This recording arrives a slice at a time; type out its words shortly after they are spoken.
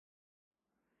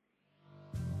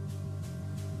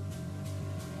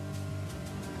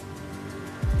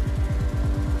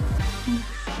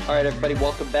All right, everybody,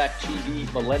 welcome back to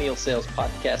the Millennial Sales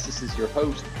Podcast. This is your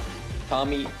host,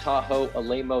 Tommy Tahoe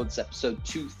Alemo. It's episode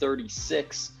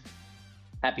 236.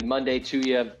 Happy Monday to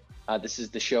you. This is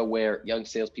the show where young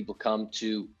salespeople come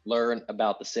to learn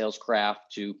about the sales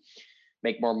craft, to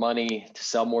make more money, to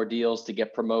sell more deals, to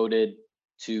get promoted,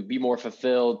 to be more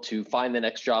fulfilled, to find the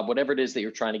next job, whatever it is that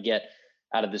you're trying to get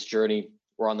out of this journey.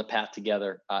 We're on the path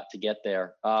together to get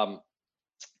there.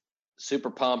 Super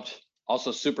pumped.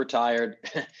 Also super tired.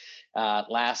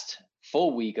 Last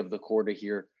full week of the quarter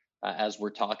here. As we're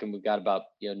talking, we've got about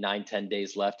 9-10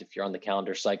 days left. If you're on the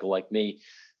calendar cycle like me,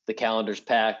 the calendar's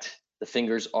packed. The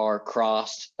fingers are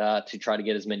crossed to try to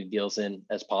get as many deals in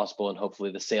as possible, and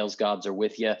hopefully the sales gods are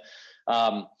with you.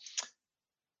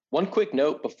 One quick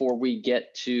note before we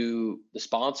get to the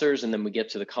sponsors and then we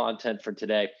get to the content for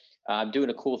today. I'm doing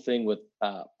a cool thing with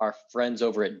our friends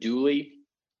over at Dooley.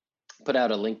 Put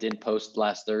out a LinkedIn post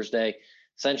last Thursday,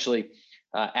 essentially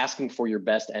asking for your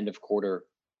best end of quarter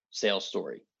sales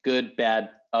story. Good, bad,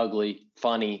 ugly,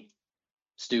 funny,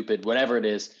 stupid, whatever it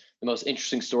is, the most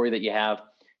interesting story that you have.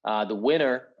 The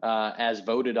winner, as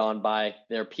voted on by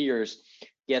their peers,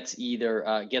 gets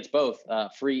both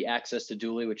free access to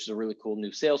Dooley, which is a really cool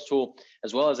new sales tool,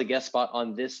 as well as a guest spot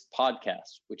on this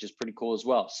podcast, which is pretty cool as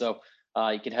well. So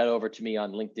you can head over to me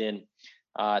on LinkedIn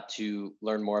to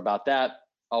learn more about that.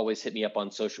 Always hit me up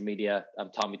on social media. I'm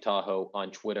Tommy Tahoe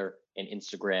on Twitter and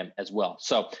Instagram as well.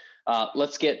 So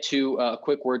let's get to a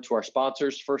quick word to our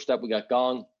sponsors. First up, we got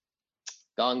Gong,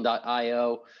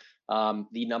 Gong.io,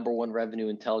 the number one revenue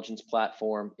intelligence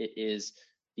platform. It is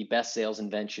the best sales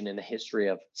invention in the history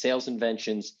of sales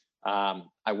inventions.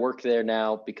 I work there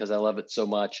now because I love it so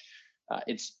much.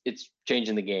 It's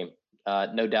changing the game,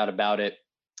 no doubt about it.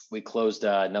 We closed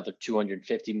another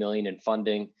 $250 million in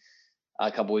funding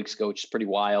a couple weeks ago, which is pretty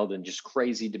wild, and just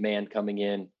crazy demand coming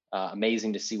in.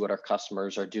 Amazing to see what our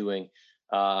customers are doing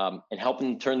and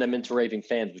helping turn them into raving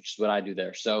fans, which is what I do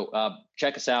there. So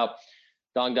check us out,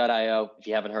 Gong.io. If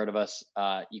you haven't heard of us,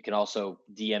 you can also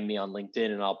DM me on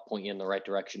LinkedIn and I'll point you in the right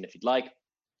direction if you'd like.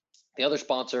 The other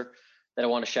sponsor that I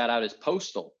want to shout out is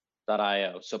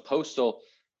Postal.io. So Postal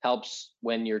helps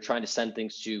when you're trying to send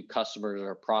things to customers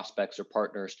or prospects or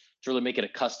partners to really make it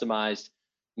a customized,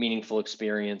 meaningful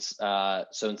experience.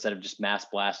 So instead of just mass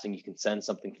blasting, you can send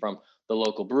something from the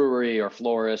local brewery or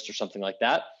florist or something like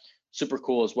that. Super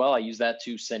cool as well. I use that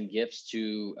to send gifts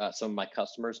to some of my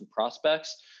customers and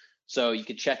prospects. So you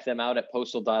can check them out at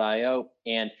Postal.io.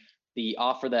 And the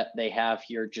offer that they have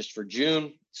here just for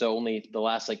June, so only the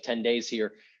last 10 days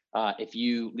here, if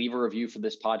you leave a review for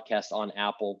this podcast on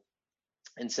Apple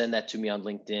and send that to me on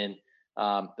LinkedIn,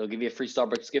 they'll give you a free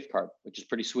Starbucks gift card, which is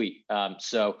pretty sweet.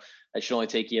 So it should only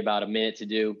take you about a minute to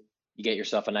do. You get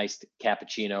yourself a nice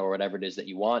cappuccino or whatever it is that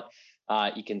you want.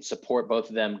 You can support both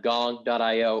of them,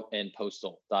 Gong.io and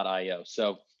Postal.io.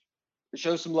 So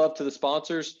show some love to the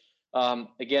sponsors.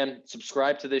 Again,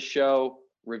 subscribe to this show,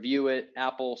 review it,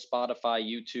 Apple, Spotify,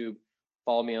 YouTube,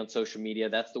 follow me on social media.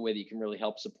 That's the way that you can really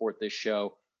help support this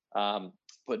show,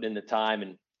 putting in the time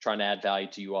and trying to add value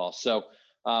to you all. So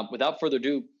without further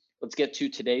ado, let's get to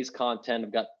today's content.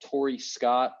 I've got Tori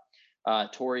Scott.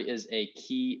 Tori is a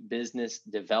key business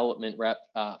development rep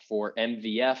for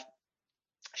MVF.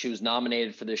 She was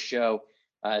nominated for this show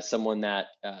as someone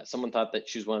thought that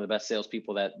she was one of the best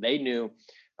salespeople that they knew.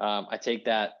 I take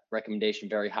that recommendation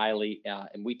very highly,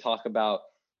 and we talk about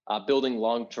building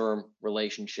long-term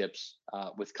relationships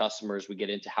with customers. We get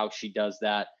into how she does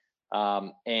that,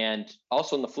 and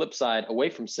also on the flip side, away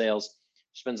from sales,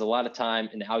 she spends a lot of time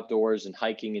in the outdoors and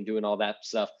hiking and doing all that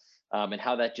stuff, and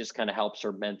how that just kind of helps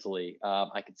her mentally.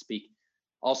 I could speak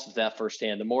also to that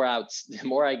firsthand. The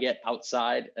more I get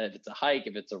outside, if it's a hike,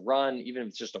 if it's a run, even if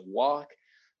it's just a walk,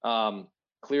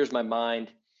 clears my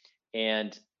mind.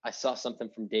 And I saw something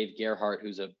from Dave Gerhardt,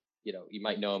 who's you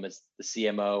might know him as the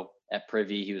CMO at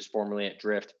Privy. He was formerly at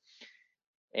Drift.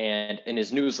 And in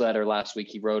his newsletter last week,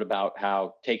 he wrote about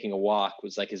how taking a walk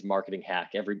was like his marketing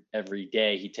hack. Every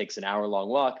day he takes an hour-long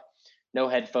walk, no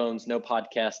headphones, no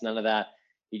podcast, none of that.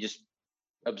 He just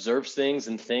observes things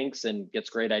and thinks and gets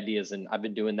great ideas. And I've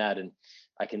been doing that, and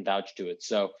I can vouch to it.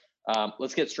 So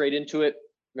let's get straight into it.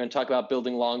 We're going to talk about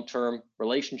building long-term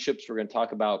relationships. We're going to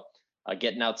talk about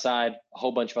getting outside, a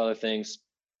whole bunch of other things.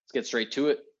 Let's get straight to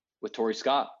it with Tori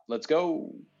Scott. Let's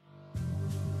go.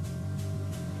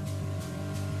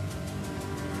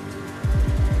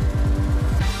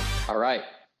 All right,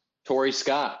 Tori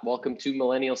Scott, welcome to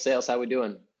Millennial Sales. How we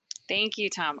doing? Thank you,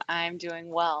 Tom. I'm doing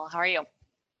well. How are you?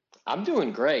 I'm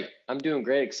doing great.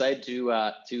 Excited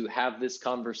to have this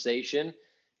conversation.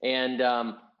 And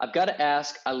I've got to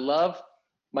ask, I love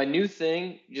my new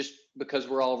thing, just because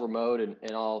we're all remote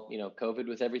and all, COVID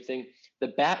with everything,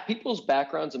 people's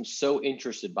backgrounds, I'm so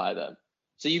interested by them.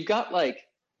 So you've got a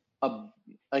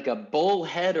like a bull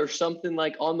head or something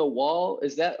like on the wall.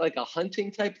 Is that like a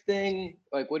hunting type thing?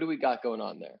 Like, what do we got going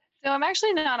on there? So I'm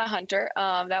actually not a hunter.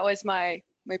 That was my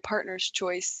partner's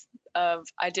choice of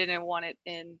I didn't want it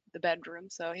in the bedroom.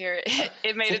 So here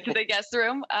it made it to the guest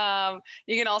room.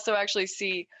 You can also actually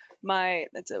see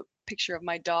that's a picture of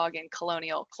my dog in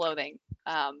colonial clothing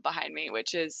behind me,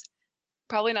 which is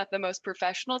probably not the most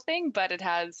professional thing, but it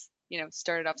has,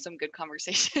 started off some good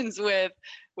conversations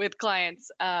with clients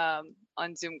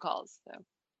on Zoom calls. So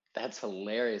That's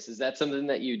hilarious. Is that something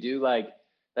that you do? Like,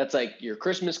 that's like your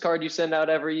Christmas card you send out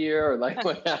every year, or like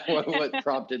what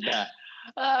prompted that?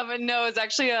 but no, it's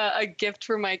actually a gift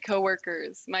for my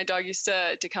coworkers. My dog used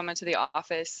to come into the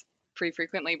office pretty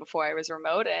frequently before I was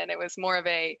remote, and it was more of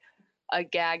a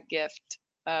gag gift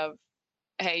of,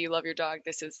 hey, you love your dog.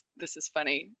 This is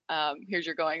funny. Here's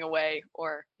your going away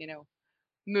or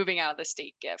moving out of the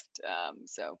state gift.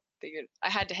 So figured I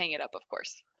had to hang it up, of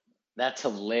course. That's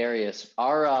hilarious.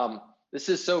 This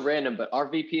is so random, but our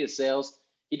VP of sales,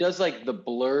 he does like the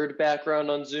blurred background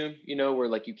on Zoom, where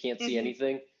like you can't see Hmm.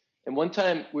 anything. And one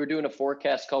time we were doing a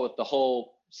forecast call with the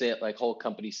whole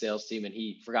company sales team, and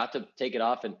he forgot to take it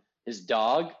off, and his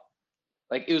dog,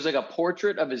 like it was like a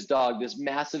portrait of his dog, this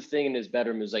massive thing in his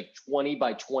bedroom. It was like 20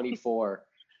 by 24,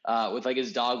 with like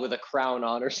his dog with a crown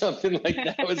on or something like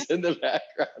that was in the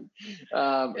background.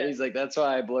 And he's like, that's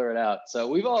why I blur it out. So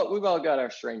we've all got our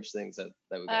strange things that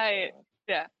we got going on.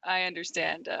 Yeah, I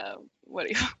understand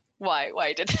why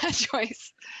I did that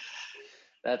choice.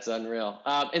 That's unreal.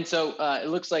 And so it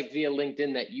looks like via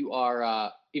LinkedIn that you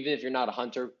are, even if you're not a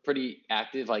hunter, pretty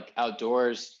active, like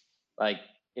outdoors, like,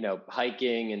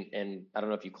 hiking and I don't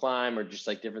know if you climb or just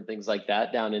like different things like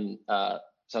that down in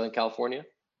Southern California.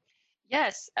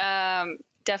 Yes,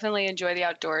 definitely enjoy the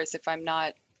outdoors if I'm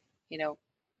not,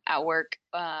 at work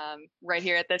right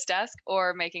here at this desk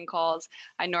or making calls.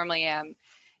 I normally am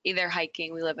either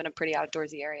hiking. We live in a pretty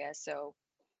outdoorsy area, so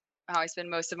how I spend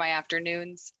most of my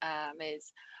afternoons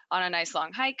is on a nice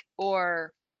long hike,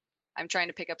 or I'm trying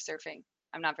to pick up surfing.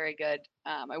 I'm not very good.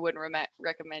 I wouldn't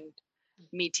recommend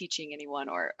me teaching anyone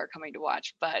or coming to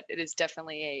watch, but it is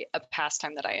definitely a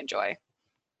pastime that I enjoy.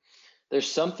 There's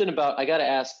something about, I got to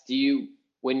ask,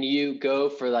 when you go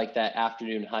for like that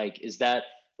afternoon hike, is that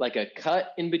like a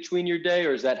cut in between your day,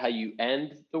 or is that how you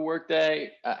end the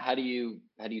workday? How do you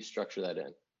structure that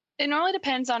in? It normally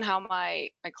depends on how my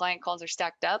client calls are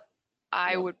stacked up.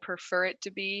 I Yeah. would prefer it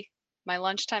to be my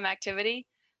lunchtime activity.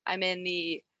 I'm in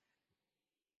the,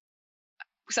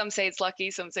 some say it's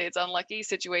lucky, some say it's unlucky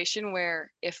situation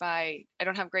where if I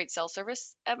don't have great cell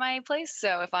service at my place,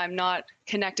 so if I'm not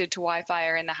connected to Wi-Fi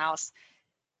or in the house,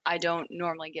 I don't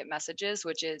normally get messages,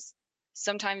 which is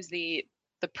sometimes the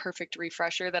perfect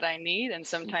refresher that I need, and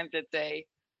sometimes it's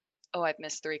oh, I've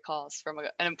missed 3 calls from an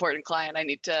important client. I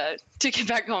need to get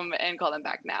back home and call them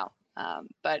back now.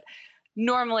 But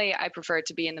normally, I prefer it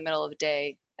to be in the middle of the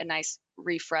day, a nice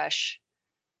refresh.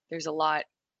 There's a lot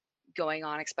going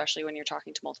on, especially when you're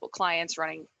talking to multiple clients,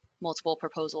 running multiple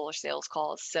proposal or sales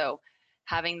calls. So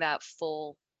having that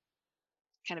full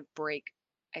kind of break,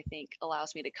 I think,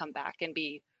 allows me to come back and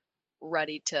be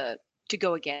ready to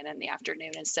go again in the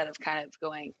afternoon instead of kind of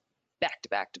going back to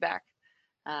back to back.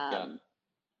 Yeah.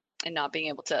 And not being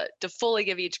able to fully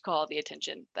give each call the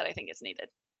attention that I think is needed.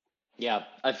 Yeah,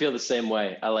 I feel the same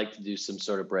way. I like to do some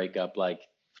sort of breakup, like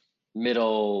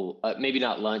middle, maybe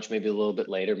not lunch, maybe a little bit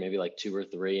later, maybe like 2 or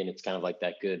 3, and it's kind of like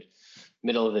that good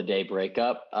middle of the day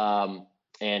breakup,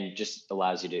 and just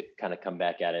allows you to kind of come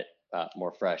back at it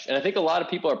more fresh. And I think a lot of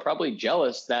people are probably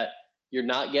jealous that you're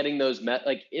not getting those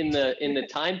like in the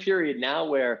time period now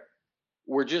where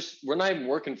we're not even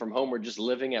working from home, we're just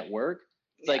living at work.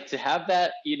 It's Yeah, like to have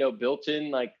that, built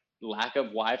in like lack of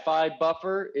Wi-Fi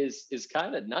buffer is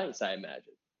kind of nice, I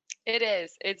imagine. it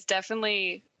is. It's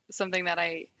definitely something that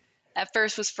I at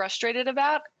first was frustrated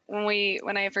about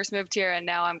when I first moved here, and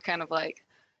now I'm kind of like,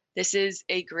 this is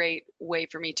a great way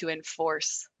for me to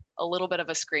enforce a little bit of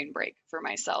a screen break for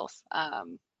myself,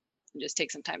 and just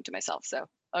take some time to myself. So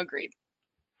agreed.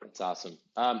 That's awesome.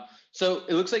 So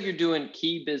it looks like you're doing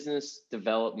key business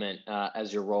development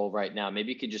as your role right now.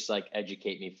 Maybe you could just like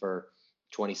educate me for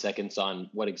 20 seconds on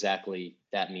what exactly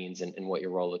that means and what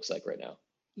your role looks like right now.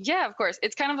 Yeah, of course.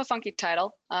 It's kind of a funky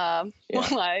title, Yeah.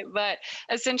 won't lie, but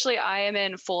essentially I am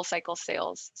in full cycle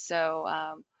sales. So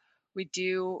we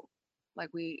do like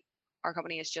our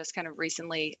company has just kind of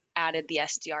recently added the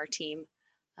SDR team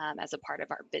as a part of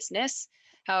our business.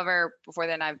 However, before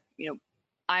then,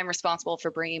 I'm responsible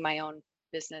for bringing my own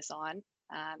business on.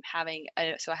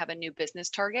 so I have a new business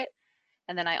target,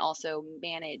 and then I also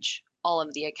manage all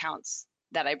of the accounts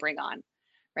that I bring on,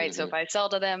 right? So if Hmm. I sell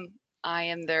to them, I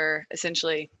am their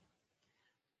essentially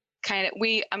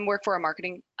I'm work for a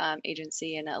marketing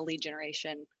agency and a lead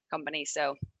generation company.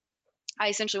 So I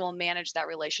essentially will manage that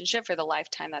relationship for the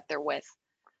lifetime that they're with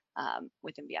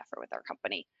MBF or with our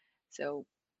company. So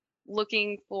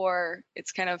looking for,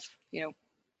 it's kind of,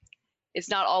 it's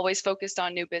not always focused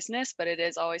on new business, but it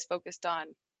is always focused on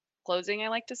closing, I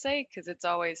like to say, because it's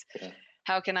always Yeah.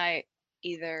 how can I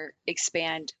either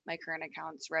expand my current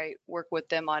accounts, right? Work with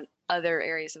them on other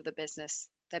areas of the business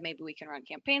that maybe we can run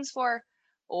campaigns for,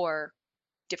 or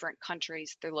different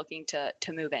countries they're looking to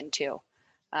move into.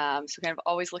 So kind of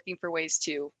always looking for ways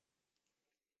to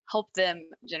help them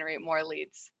generate more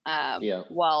leads Yeah.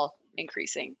 while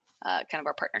increasing kind of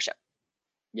our partnership.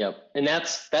 Yep. And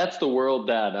that's the world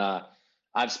that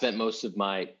I've spent most of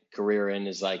my career in,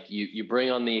 is like you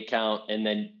bring on the account and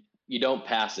then you don't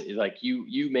pass it. It's like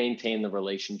you maintain the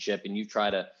relationship and you try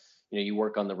to, you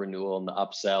work on the renewal and the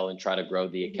upsell and try to grow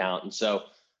the Mhm. account. And so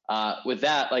with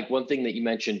that, like one thing that you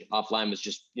mentioned offline was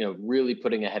just, really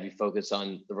putting a heavy focus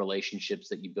on the relationships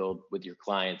that you build with your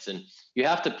clients. And you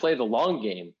have to play the long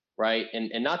game, right?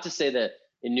 And not to say that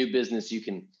in new business you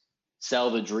can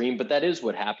sell the dream, but that is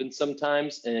what happens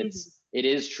sometimes. And Mhm. it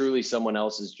is truly someone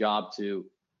else's job to,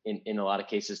 in a lot of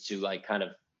cases, to like kind of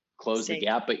close the Stay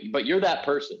gap. But you're that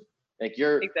person. Like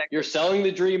you're exactly. selling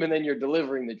the dream and then you're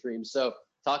delivering the dream. So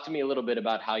talk to me a little bit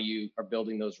about how you are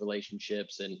building those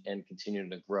relationships and continuing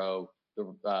to grow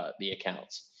the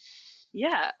accounts.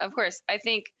 Yeah, of course. I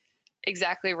think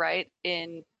exactly right.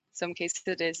 In some cases,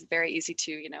 it is very easy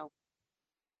to,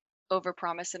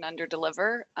 overpromise and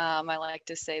underdeliver. I like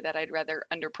to say that I'd rather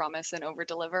underpromise and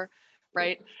overdeliver,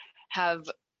 right? Have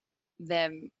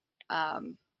them,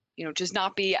 um, just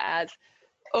not be as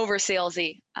over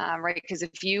salesy, right? Because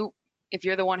if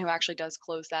you're the one who actually does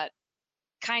close that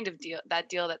kind of deal, that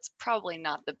deal that's probably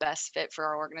not the best fit for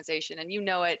our organization, and you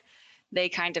know it, they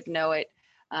kind of know it,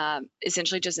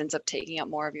 essentially just ends up taking up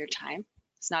more of your time.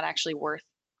 It's not actually worth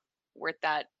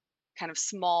that kind of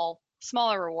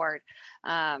smaller reward.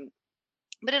 Um,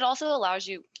 but it also allows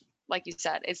you, like you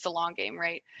said, it's the long game,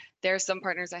 right? There are some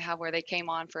partners I have where they came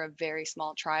on for a very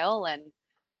small trial, and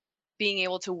being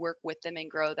able to work with them and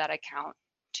grow that account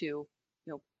to,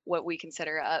 what we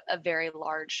consider a very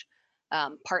large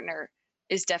partner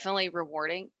is definitely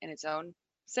rewarding in its own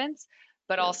sense.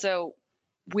 But Yeah. also,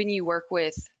 when you work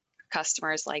with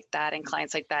customers like that and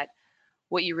clients like that,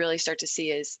 what you really start to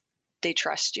see is they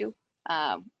trust you.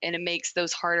 And it makes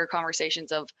those harder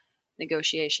conversations of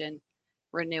negotiation,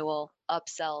 renewal,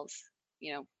 upsells,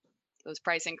 you know, those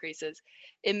price increases.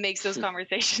 It makes those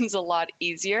conversations a lot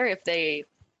easier if they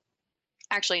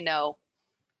actually know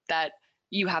that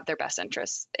you have their best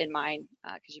interests in mind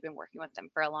because you've been working with them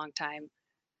for a long time.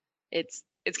 It's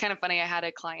kind of funny. I had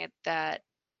a client that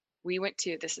we went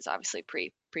to. This is obviously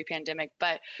pre-pandemic,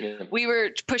 but Yeah. we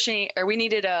were pushing, or we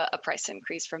needed a price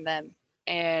increase from them,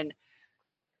 and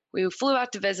we flew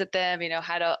out to visit them.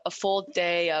 Had a full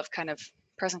day of kind of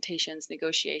presentations,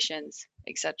 negotiations,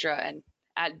 etc. And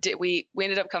we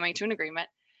ended up coming to an agreement.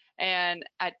 And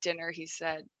at dinner, he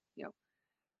said,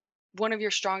 one of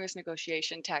your strongest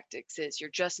negotiation tactics is you're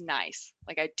just nice.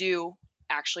 Like, I do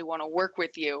actually want to work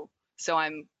with you, so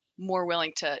I'm more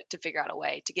willing to figure out a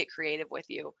way to get creative with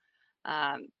you.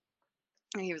 Um,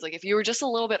 and he was like, if you were just a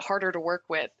little bit harder to work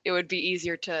with, it would be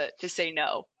easier to say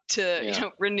no to Yeah.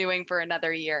 renewing for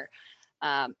another year.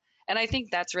 Um, and I think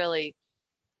that's really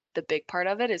the big part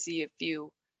of it, is if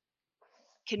you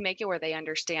can make it where they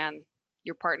understand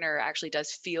your partner actually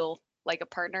does feel like a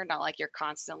partner, not like you're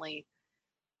constantly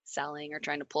selling or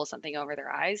trying to pull something over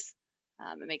their eyes.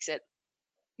 It makes it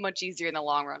much easier in the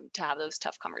long run to have those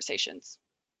tough conversations.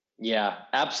 Yeah,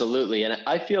 absolutely. And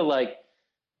I feel like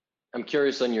I'm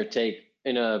curious on your take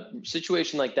in a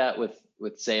situation like that with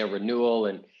say a renewal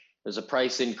and there's a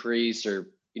price increase,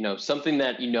 or something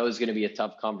that is going to be a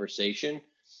tough conversation,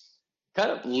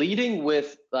 kind of leading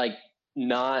with like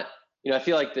not, I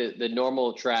feel like the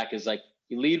normal track is like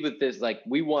you lead with this, like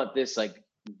we want this like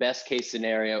best case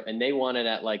scenario and they want it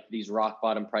at like these rock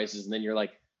bottom prices, and then you're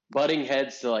like butting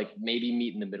heads to like maybe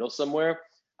meet in the middle somewhere.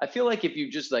 I feel like if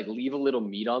you just like leave a little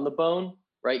meat on the bone,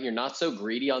 right, and you're not so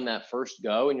greedy on that first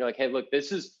go, and you're like, hey, look,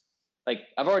 this is like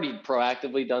I've already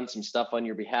proactively done some stuff on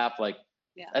your behalf, like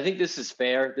Yeah. I think this is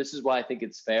fair, this is why I think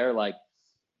it's fair, like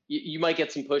you might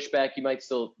get some pushback.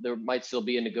 There might still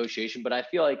be a negotiation, but I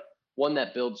feel like one,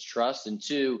 that builds trust, and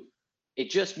two, it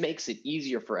just makes it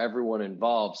easier for everyone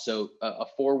involved. So a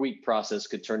 4-week process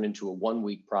could turn into a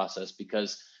 1-week process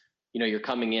because you're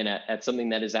coming in at something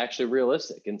that is actually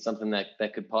realistic and something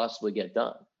that could possibly get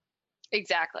done.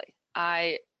 Exactly.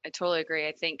 I totally agree.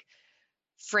 I think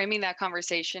framing that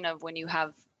conversation of when you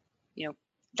have,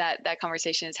 that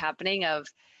conversation is happening of,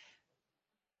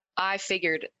 I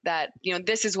figured that,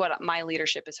 this is what my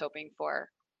leadership is hoping for.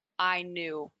 I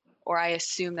knew, or I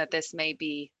assume that this may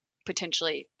be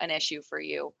potentially an issue for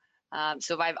you.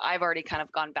 So I've already kind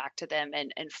of gone back to them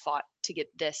and fought to get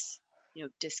this,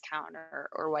 discount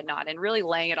or whatnot, and really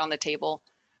laying it on the table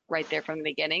right there from the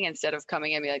beginning, instead of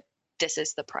coming in and be like, this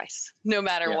is the price, no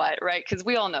matter Yeah. what, right? Because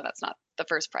we all know that's not the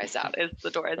first price out. Is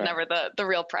the door. It's Right. never the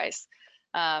real price.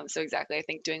 So exactly, I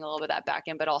think doing a little bit of that back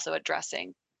end, but also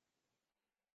addressing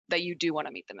that you do want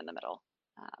to meet them in the middle,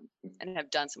 and have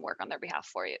done some work on their behalf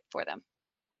for them.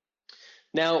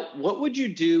 Now, what would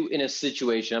you do in a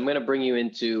situation? I'm going to bring you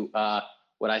into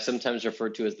what I sometimes refer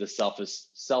to as the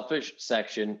selfish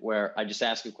section, where I just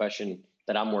ask a question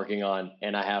that I'm working on,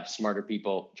 and I have smarter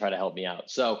people try to help me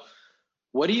out. So,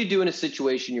 what do you do in a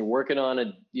situation you're working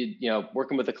on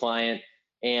working with a client,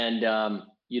 and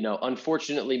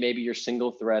unfortunately, maybe you're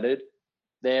single-threaded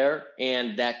there,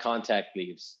 and that contact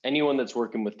leaves? Anyone that's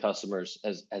working with customers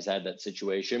has had that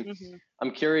situation. Mm-hmm.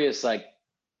 I'm curious, like,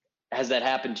 has that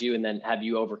happened to you, and then have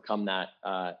you overcome that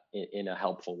in a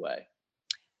helpful way?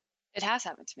 It has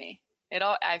happened to me.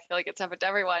 I feel like it's happened to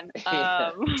everyone.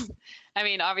 Yeah. I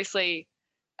mean, obviously,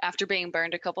 after being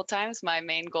burned a couple times, my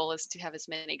main goal is to have as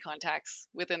many contacts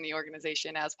within the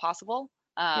organization as possible.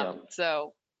 Yeah.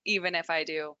 So even if I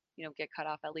do, get cut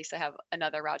off, at least I have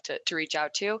another route to reach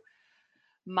out to.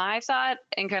 My thought,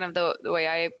 and kind of the way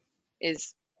I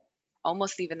is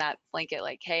almost even that blanket,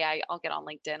 like, hey, I'll get on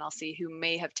LinkedIn, I'll see who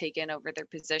may have taken over their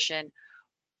position.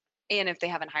 And if they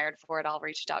haven't hired for it, I'll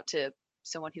reach out to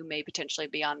someone who may potentially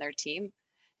be on their team.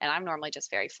 And I'm normally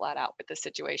just very flat out with the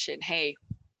situation. Hey,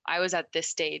 I was at this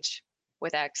stage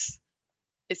with X.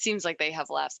 It seems like they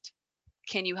have left.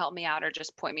 Can you help me out, or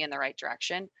just point me in the right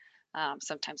direction?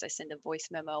 Sometimes I send a voice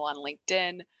memo on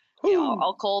LinkedIn.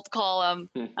 I'll cold call them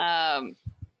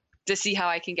to see how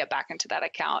I can get back into that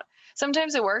account.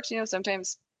 Sometimes it works,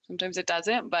 sometimes it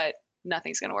doesn't, but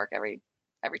nothing's going to work every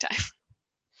time.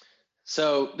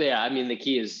 So yeah, I mean, the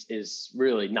key is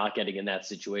really not getting in that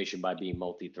situation by being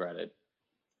multi-threaded.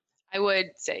 I would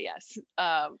say yes.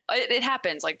 It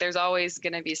happens. Like, there's always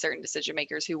going to be certain decision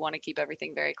makers who want to keep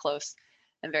everything very close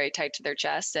and very tight to their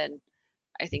chest. And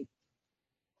I think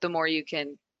the more you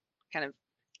can kind of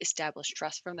establish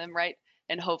trust from them, right,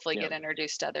 and hopefully get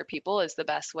introduced to other people, is the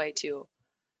best way to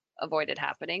avoid it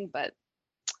happening. But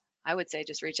I would say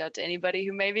just reach out to anybody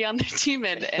who may be on their team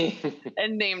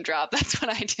and name drop. That's what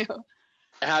I do.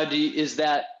 Is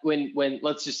that when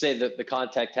let's just say that the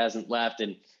contact hasn't left,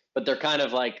 but they're kind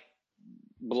of like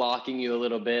blocking you a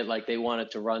little bit, like they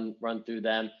wanted to run through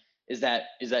them? Is that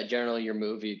generally your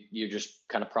move? You're just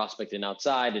kind of prospecting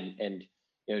outside and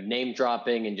name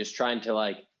dropping and just trying to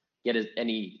like get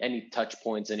any touch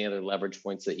points, any other leverage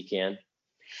points that you can?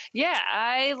 Yeah,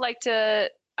 I like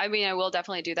to. I mean, I will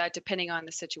definitely do that depending on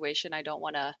the situation. I don't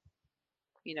want to,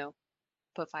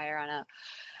 put fire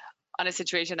on a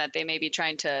situation that they may be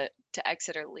trying to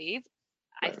exit or leave.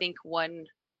 Right. I think one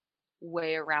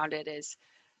way around it is,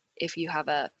 if you have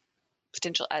a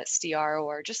potential SDR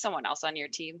or just someone else on your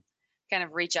team, kind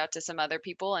of reach out to some other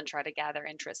people and try to gather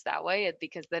interest that way,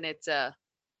 because then it's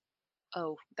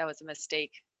oh, that was a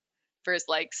mistake. First,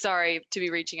 like, sorry to be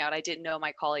reaching out. I didn't know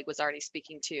my colleague was already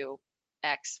speaking to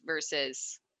X,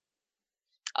 versus,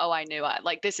 oh, I knew.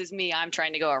 Like, this is me. I'm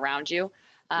trying to go around you.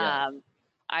 Yeah.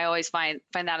 I always find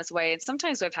that as a way. And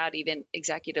sometimes I've had even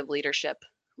executive leadership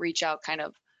reach out kind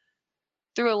of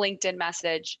through a LinkedIn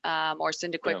message, or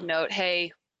send a quick note.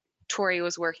 Hey, Tori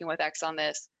was working with X on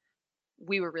this.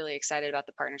 We were really excited about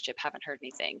the partnership. Haven't heard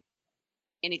anything.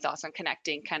 Any thoughts on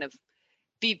connecting kind of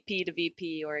VP to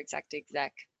VP or exec to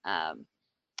exec?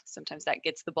 Sometimes that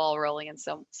gets the ball rolling, and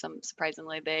some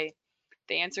surprisingly they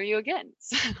answer you again.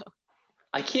 So.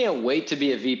 I can't wait to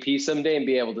be a VP someday and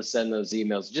be able to send those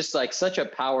emails. Just like such a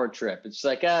power trip. It's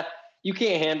like, you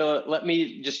can't handle it. Let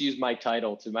me just use my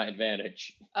title to my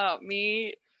advantage. Oh,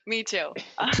 me too.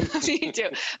 Me too.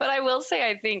 But I will say,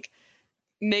 I think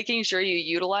making sure you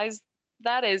utilize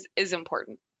that is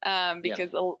important, because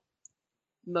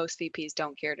most VPs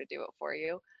don't care to do it for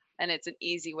you. And it's an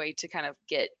easy way to kind of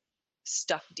get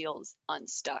stuck deals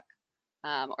unstuck,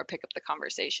 or pick up the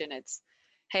conversation. It's,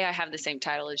 hey, I have the same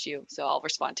title as you, so I'll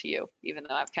respond to you, even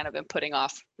though I've kind of been putting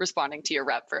off responding to your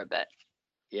rep for a bit.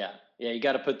 Yeah. You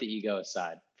got to put the ego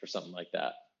aside for something like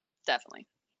that. Definitely.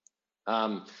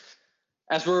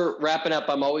 As we're wrapping up,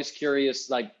 I'm always curious,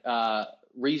 like,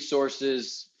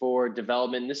 resources for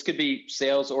development? This could be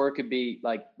sales, or it could be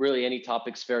like really any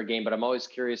topic's fair game, but I'm always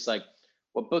curious, like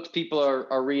what books people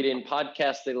are reading,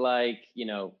 podcasts they like,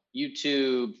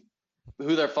 YouTube,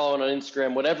 who they're following on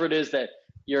Instagram, whatever it is that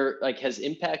you're like has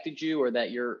impacted you or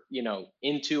that you're,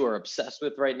 into or obsessed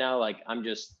with right now. Like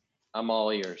I'm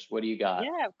all ears. What do you got?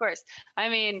 Yeah, of course. I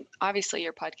mean, obviously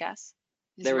your podcast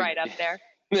is There we- right up there.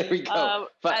 There we go.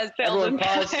 As sales Everyone and-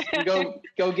 pause and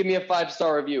go give me a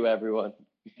 5-star review, everyone.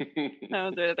 No,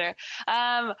 they're there.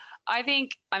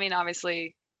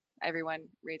 Obviously everyone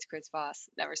reads Chris Voss,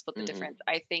 Never Split the Mhm. Difference.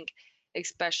 I think,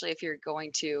 especially if you're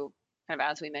going to kind of,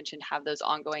 as we mentioned, have those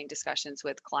ongoing discussions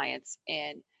with clients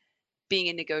and being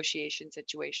in negotiation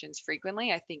situations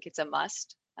frequently, I think it's a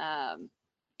must.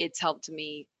 It's helped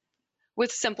me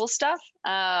with simple stuff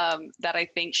that I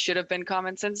think should have been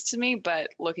common sense to me, but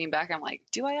looking back, I'm like,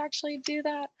 do I actually do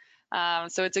that?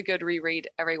 So it's a good reread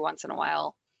every once in a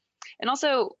while. And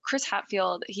also Chris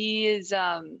Hatfield, he is,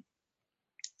 I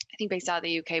think based out of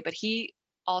the UK, but he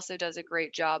also does a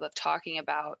great job of talking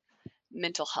about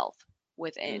mental health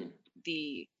within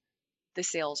the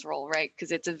sales role, right?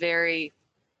 Because it's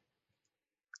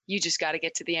you just got to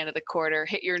get to the end of the quarter,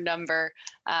 hit your number.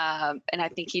 And I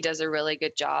think he does a really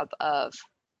good job of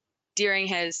during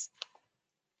his,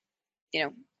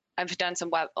 I've done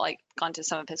gone to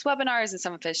some of his webinars and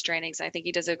some of his trainings. And I think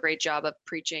he does a great job of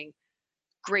preaching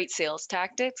great sales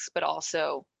tactics, but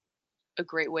also a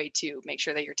great way to make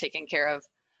sure that you're taking care of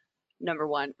number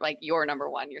one, like your number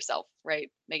one yourself, right?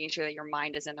 Making sure that your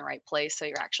mind is in the right place so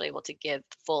you're actually able to give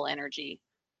full energy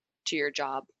to your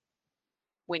job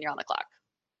when you're on the clock.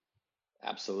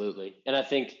 Absolutely. And I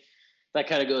think that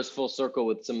kind of goes full circle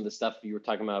with some of the stuff you were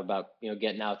talking about,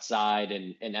 getting outside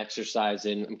and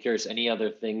exercising. I'm curious, any other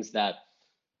things that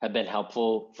have been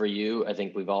helpful for you? I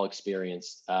think we've all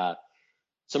experienced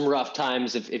some rough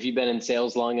times if you've been in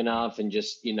sales long enough, and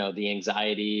just, the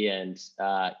anxiety and,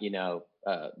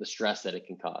 the stress that it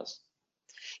can cause.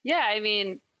 Yeah. I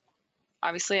mean,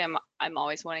 obviously I'm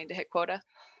always wanting to hit quota.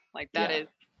 Like that is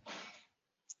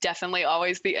definitely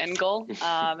always the end goal.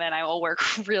 And I will work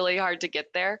really hard to get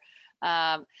there.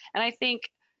 And I think,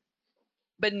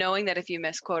 but knowing that if you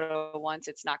miss quota once,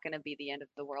 it's not going to be the end of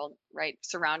the world, right?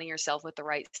 Surrounding yourself with the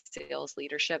right sales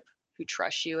leadership who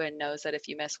trusts you and knows that if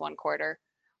you miss one quarter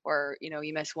or,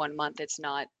 you miss 1 month,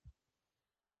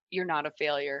 you're not a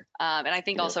failure. And I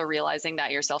think also realizing that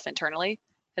yourself internally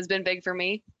has been big for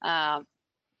me.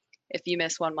 If you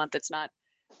miss 1 month, it's not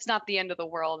the end of the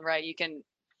world, right? You can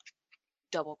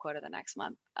double quota the next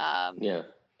month.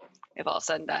 If all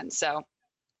said and done. So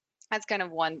that's kind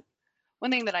of one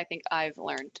thing that I think I've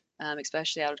learned,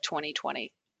 especially out of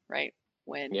 2020, right?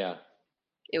 When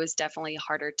it was definitely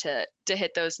harder to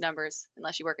hit those numbers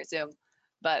unless you work at Zoom.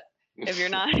 But if you're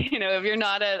not, if you're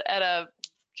not at a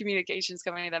communications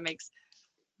company that makes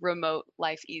remote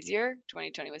life easier,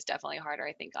 2020 was definitely harder,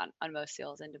 I think, on most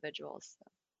sales individuals. So.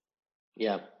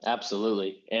 Yeah,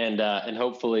 absolutely. And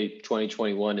hopefully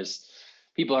 2021 is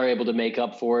people are able to make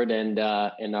up for it and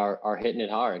are hitting it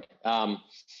hard.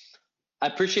 I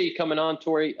appreciate you coming on,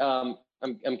 Tori. I'm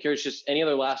curious, just any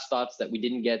other last thoughts that we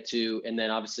didn't get to, and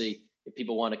then obviously if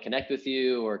people want to connect with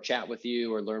you or chat with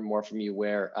you or learn more from you,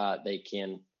 where they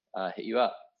can hit you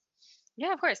up.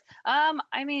 Yeah, of course.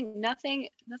 I mean, nothing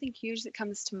huge that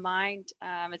comes to mind.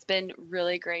 It's been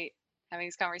really great having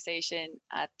this conversation.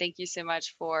 Thank you so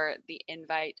much for the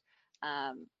invite.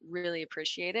 Really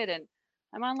appreciate it. And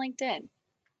I'm on LinkedIn.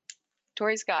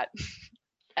 Tori Scott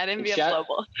at MVF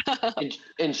Global.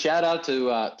 and shout out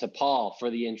to Paul for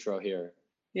the intro here.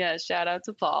 Yeah, shout out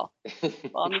to Paul.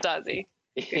 Paul Nadazi.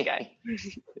 Good guy.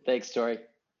 Thanks, Tori.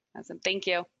 Awesome. Thank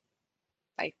you.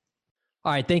 Bye.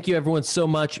 All right. Thank you, everyone, so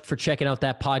much for checking out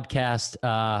that podcast,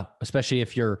 especially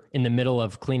if you're in the middle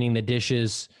of cleaning the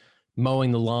dishes,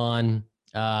 mowing the lawn,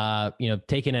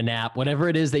 taking a nap, whatever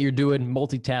it is that you're doing,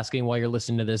 multitasking while you're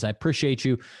listening to this. I appreciate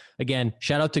you. Again,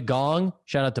 shout out to Gong,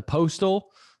 shout out to Postal.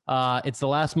 It's the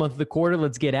last month of the quarter.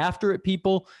 Let's get after it,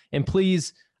 people. And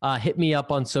please hit me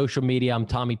up on social media. I'm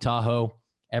Tommy Tahoe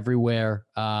everywhere.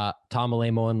 Tom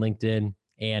Alemo on LinkedIn,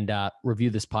 and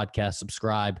review this podcast,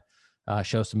 subscribe,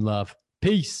 show some love.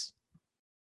 Peace.